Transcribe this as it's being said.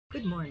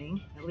Good morning.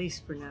 At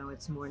least for now,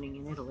 it's morning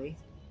in Italy.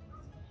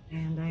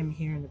 And I'm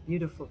here in the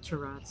beautiful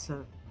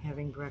terrazza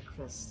having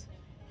breakfast.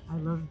 I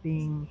love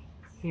being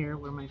here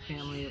where my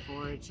family of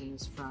origin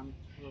is from,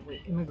 where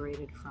we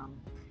immigrated from.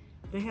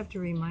 But I have to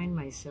remind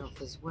myself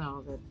as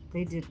well that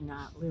they did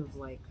not live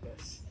like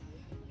this.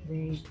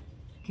 They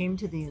came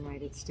to the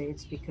United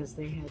States because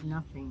they had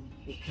nothing,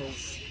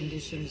 because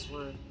conditions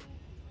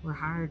were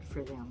hard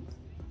for them.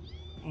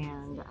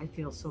 And I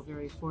feel so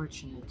very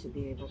fortunate to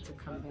be able to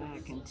come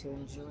back and to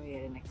enjoy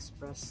it and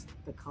express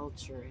the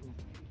culture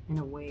in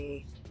a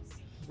way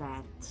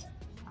that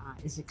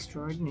is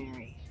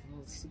extraordinary.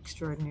 And it's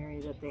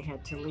extraordinary that they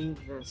had to leave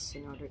this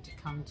in order to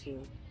come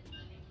to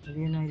the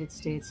United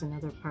States and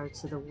other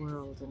parts of the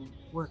world and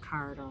work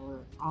hard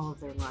all of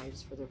their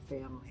lives for their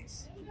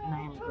families. And I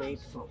am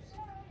grateful.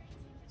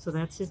 So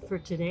that's it for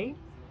today.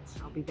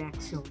 I'll be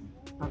back soon.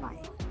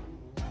 Bye-bye.